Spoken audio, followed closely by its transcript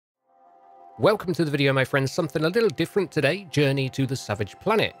Welcome to the video, my friends. Something a little different today. Journey to the Savage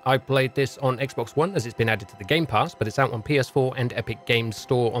Planet. I played this on Xbox One as it's been added to the Game Pass, but it's out on PS4 and Epic Games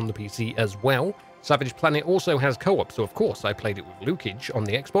Store on the PC as well. Savage Planet also has co-op, so of course I played it with Lucage on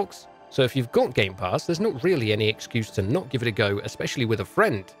the Xbox. So if you've got Game Pass, there's not really any excuse to not give it a go, especially with a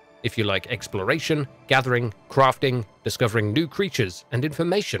friend. If you like exploration, gathering, crafting, discovering new creatures, and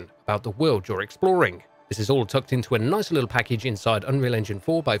information about the world you're exploring. This is all tucked into a nice little package inside Unreal Engine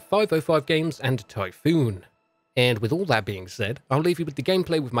 4 by 505 Games and Typhoon. And with all that being said, I'll leave you with the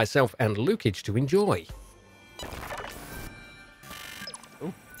gameplay with myself and Lucage to enjoy.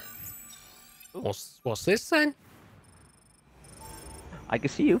 Ooh. Ooh. What's this then? I can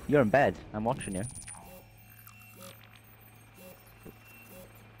see you. You're in bed. I'm watching you.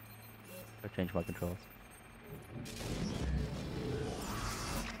 I'll change my controls.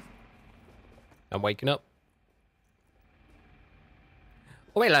 I'm waking up.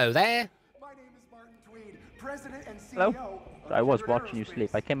 Oh, hello there. My name is Martin Tweed, President and CEO. Hello. I was watching you sleep.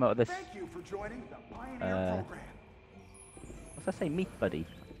 I came out of this. Thank you for joining the Pioneer program. What's that say, meat buddy?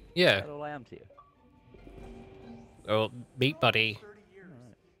 Yeah. That's all I am to you. Oh, meat buddy. 30 years,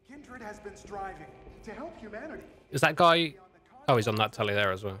 Kindred has been striving to help humanity. Is that guy? Oh, he's on that telly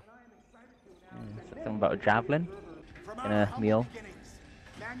there as well. Something about a javelin in a meal.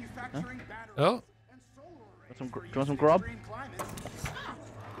 Manufacturing batteries Oh. and solar Do you want some grub?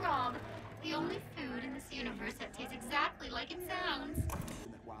 Rob, the only food in this universe that tastes exactly like it sounds.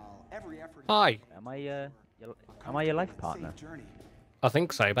 while every effort Hi. Am I your life partner? journey. I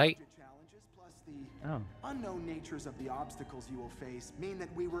think so, mate. Challenges plus the Oh. unknown natures of the obstacles you will face mean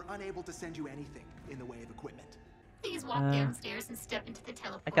that we were unable to send you anything in the way of equipment. Please walk downstairs and step into the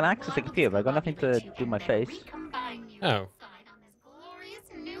teleport. I can access the computer, but I've got nothing to do my face. Oh. Oh. On this glorious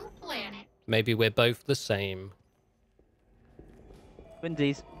new planet. Maybe we're both the same.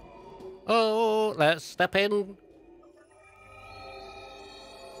 Twinsies. Oh, let's step in.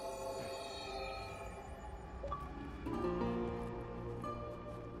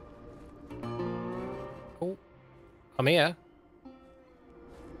 Oh, I'm here.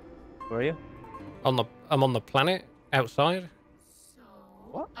 Where are you? I'm on the planet outside. So,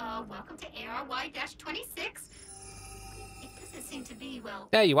 What? welcome to ARY-26. It doesn't seem to be, well,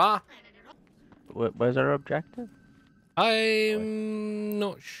 There you are. planet at all. Where's our objective? I'm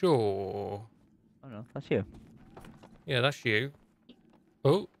not sure. Oh no, that's you. Yeah, that's you.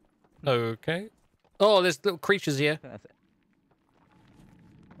 Oh, okay. Oh, there's little creatures here. I think that's it.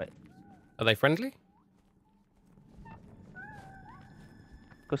 Wait, Are they friendly?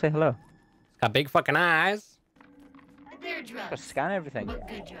 go say hello. It's got big fucking eyes. They're Gotta drugs, scan everything. but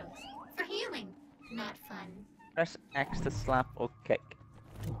good drugs. For healing, not fun. Press X to slap or kick.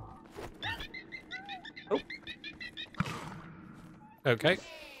 Oh, Okay. Hey,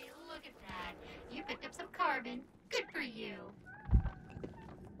 look at that. You picked up some carbon. Good for you.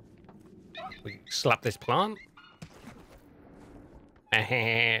 We slap this plant.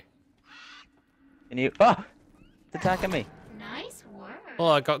 can you? Oh, it's attacking me. Nice work. Oh,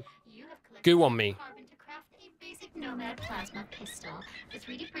 I got You have collected goo on me. carbon to craft a basic nomad plasma pistol. The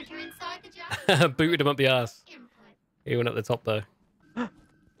 3D printer inside the job. Booted him up the ass. Input. He went up the top though.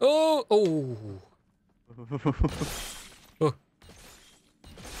 Oh, oh. Oh,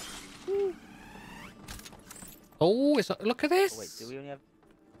 oh it's, look at this. Oh, wait, do we only have?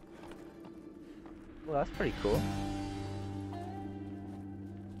 Well, that's pretty cool.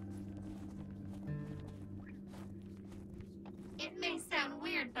 It may sound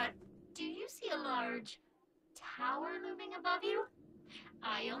weird, but do you see a large tower looming above you?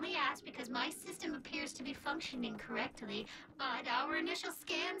 I only ask because my system appears to be functioning correctly, but our initial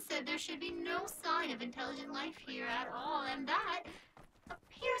scan said there should be no sign of intelligent life here at all, and that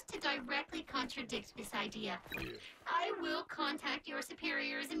appears to directly contradict this idea. I will contact your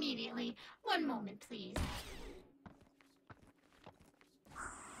superiors immediately. One moment, please.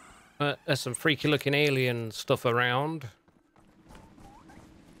 There's some freaky looking alien stuff around.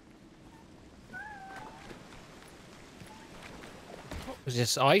 Is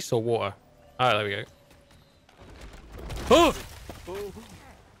this ice or water? Oh, there we go. Oh!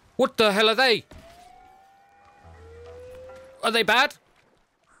 What the hell are they? Are they bad?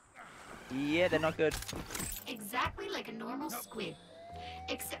 Yeah, they're not good. Exactly like a normal squid,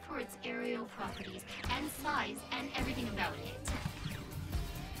 except for its aerial properties and size and everything about it.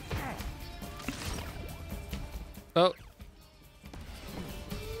 Oh.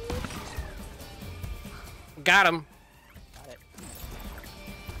 Got him. Got it.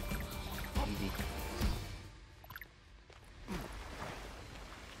 Easy.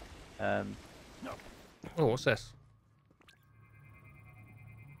 Oh, what's this?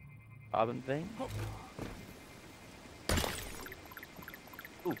 carbon vein.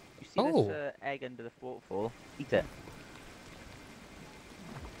 Ooh, you see Oh. this egg under the waterfall? Eat it.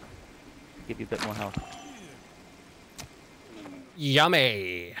 Give you a bit more health.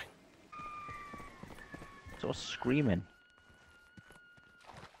 Yummy. Sort of screaming.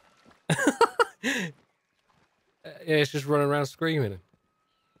 Yeah, it's just running around screaming.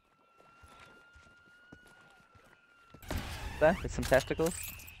 There, with some testicles.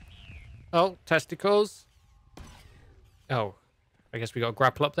 Oh, testicles. Oh, I guess we got to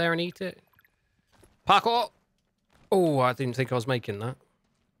grapple up there and eat it. Parkour. Oh, I didn't think I was making that.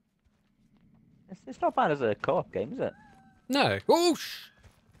 It's not bad as a co-op game, is it? No. Oh,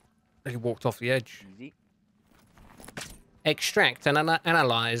 he walked off the edge. Easy. Extract and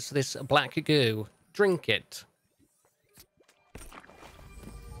analyze this black goo. Drink it.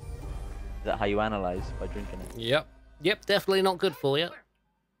 Is that how you analyze? By drinking it? Yep. Yep, definitely not good for you.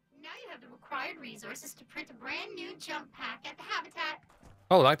 Now you have the required resources to print a brand new jump pack at the habitat.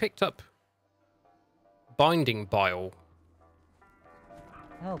 Oh, I picked up binding bile. What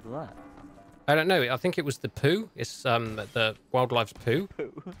the hell is that? I don't know. I think it was the poo. It's the wildlife's poo.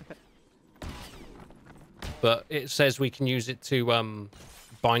 But it says we can use it to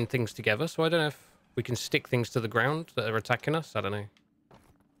bind things together. So I don't know if we can stick things to the ground that are attacking us. I don't know.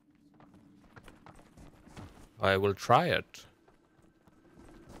 I will try it.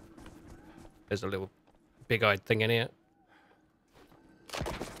 There's a little big-eyed thing in here.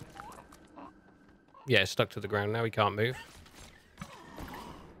 Yeah, it's stuck to the ground now. He can't move.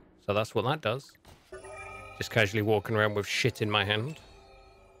 So that's what that does. Just casually walking around with shit in my hand.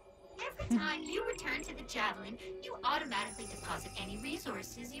 Every time you return to the javelin, you automatically deposit any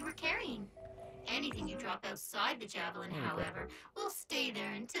resources you were carrying. Anything you drop outside the javelin, however, will stay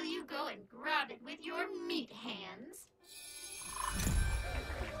there until you go and grab it with your meat hands.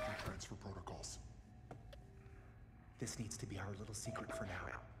 Transfer protocols. This needs to be our little secret for now.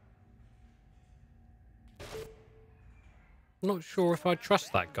 Not sure if I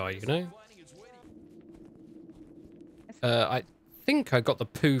trust that guy, you know? I think I got the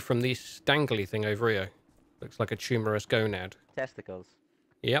poo from this dangly thing over here. Looks like a tumorous gonad. Testicles.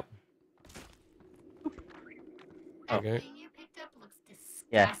 Yep. Everything you picked up looks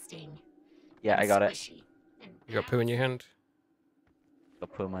Yeah. disgusting. Yeah, I got it. Squishy and You got poo in your hand?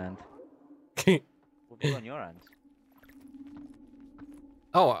 Got poo in my hand. Oh, What poo on your hand?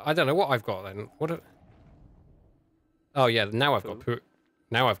 I don't know what I've got then. Oh yeah, now I've got poo.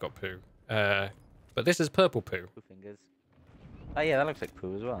 Now I've got poo. But this is purple poo. Poo fingers. Oh yeah, that looks like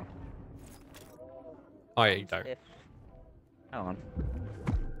poo as well. Oh yeah, you don't. If... Hang on.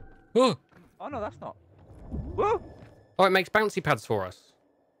 Oh! Oh no, that's not. Whoa! Oh, it makes bouncy pads for us.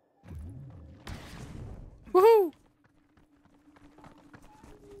 Woohoo!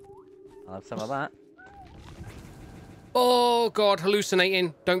 I'll have some of that. Oh god,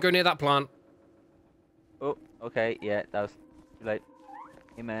 hallucinating. Don't go near that plant. Oh, okay, yeah, that was too late.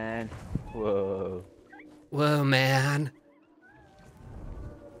 Hey man. Whoa. Whoa, man.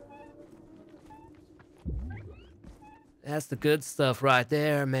 That's the good stuff right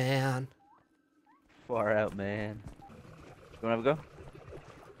there, man. Far out, man. You wanna have a go?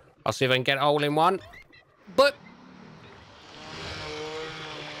 I'll see if I can get a hole in one. But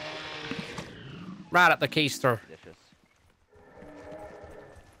right up the keister. Delicious.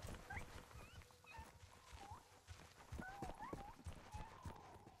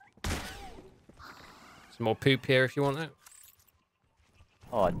 Some more poop here if you want it.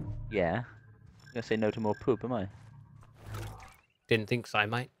 Oh, yeah. I'm gonna say no to more poop, am I? Didn't think so,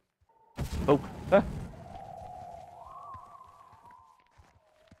 mate. Oh! Ah.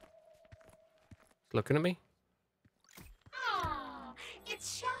 Looking at me. Oh,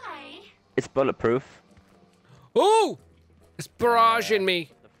 it's shy. It's bulletproof. Oh! It's barraging me.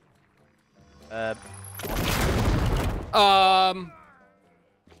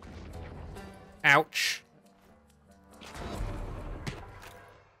 Ouch.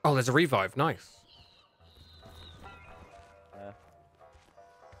 Oh, there's a revive. Nice.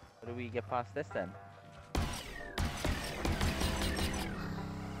 How do we get past this then?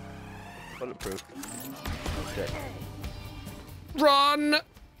 Bulletproof. Oh, shit. Run!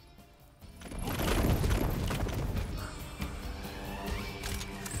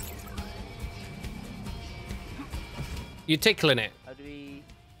 You tickling it? How do we...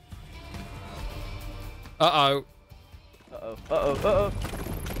 Uh-oh. Uh-oh. Uh-oh. Uh-oh.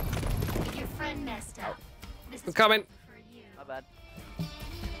 Your friend messed up. This I'm is coming. for you. My bad.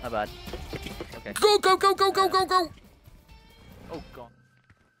 My bad. Okay. Go, go, go, go, go, go, go! Oh, God.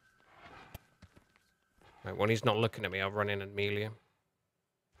 Right, when he's not looking at me, I'll run in and melee him.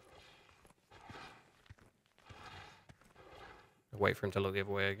 wait for him to look the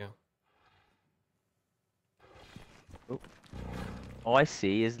other way again. Oh, I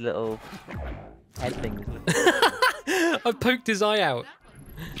see his little head things. I poked his eye out.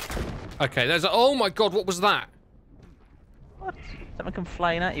 Okay, there's a... Oh my god, what was that? What? Something come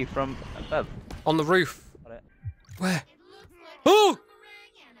flying at you from above. On the roof. Got it. Where? It looks like Oh!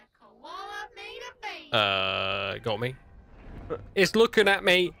 and a koala made a base. Got me. It's looking at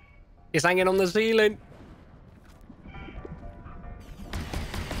me. It's hanging on the ceiling.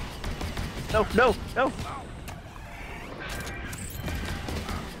 No, no, no!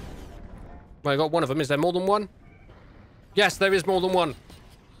 Well, I got one of them. Is there more than one? Yes, there is more than one.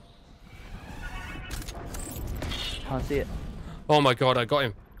 Can't see it. Oh my god, I got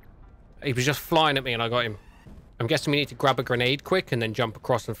him. He was just flying at me and I got him. I'm guessing we need to grab a grenade quick and then jump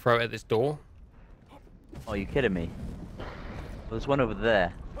across and throw it at this door. Oh, you kidding me? Well, there's one over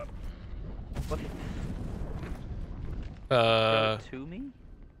there. What? Throw it to me? And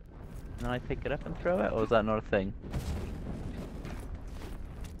then I pick it up and throw it? Or is that not a thing?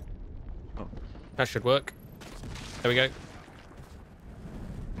 Oh. That should work. There we go.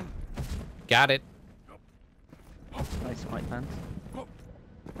 Got it. Nice white pants.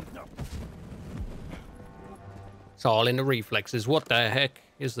 It's all in the reflexes. What the heck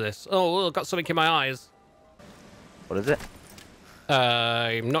is this? Oh, I've got something in my eyes. What is it?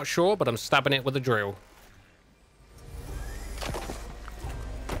 I'm not sure, but I'm stabbing it with a drill.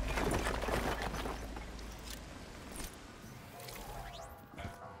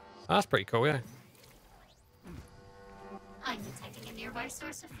 That's pretty cool, yeah. I'm detecting a nearby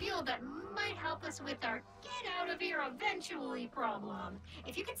source of fuel that might help us with our get out of here eventually problem.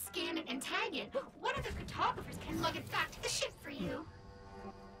 If you can scan it and tag it, one of the cartographers can lug it back to the ship for you.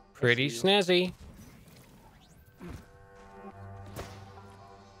 Pretty snazzy.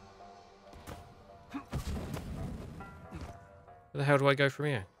 Where the hell do I go from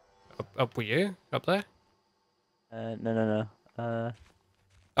here? Up with you? Up there? No.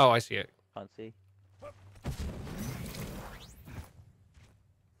 Oh, I see it. Can't see.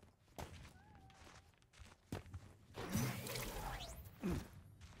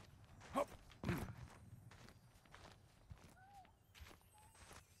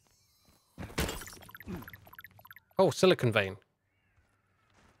 Oh, silicon vein.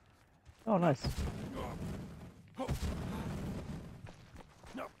 Oh, nice.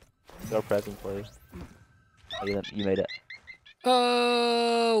 Got a present for you. Oh, you made it.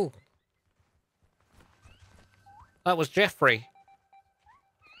 Oh! That was Jeffrey.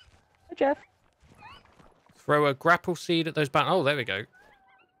 Hi, Jeff. Throw a grapple seed at those Oh, there we go.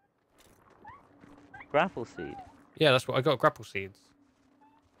 Grapple seed. Yeah, that's what I got, grapple seeds.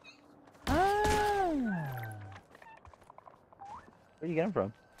 Ah. Where you get them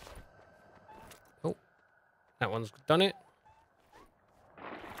from? Oh, that one's done it.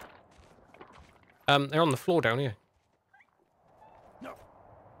 They're on the floor down here.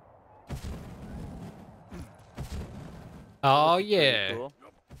 Oh, yeah. Cool.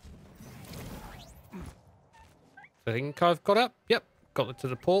 I think I've got up. Yep, got it to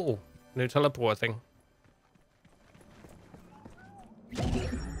the portal. New teleporter thing.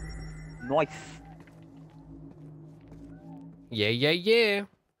 Nice. Yeah, yeah, yeah.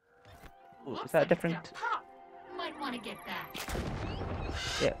 Ooh, is Looks that like different? it's a pop. Might want to get that.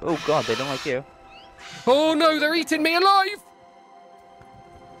 Yeah. Oh God, they don't like you. Oh no, they're eating me alive!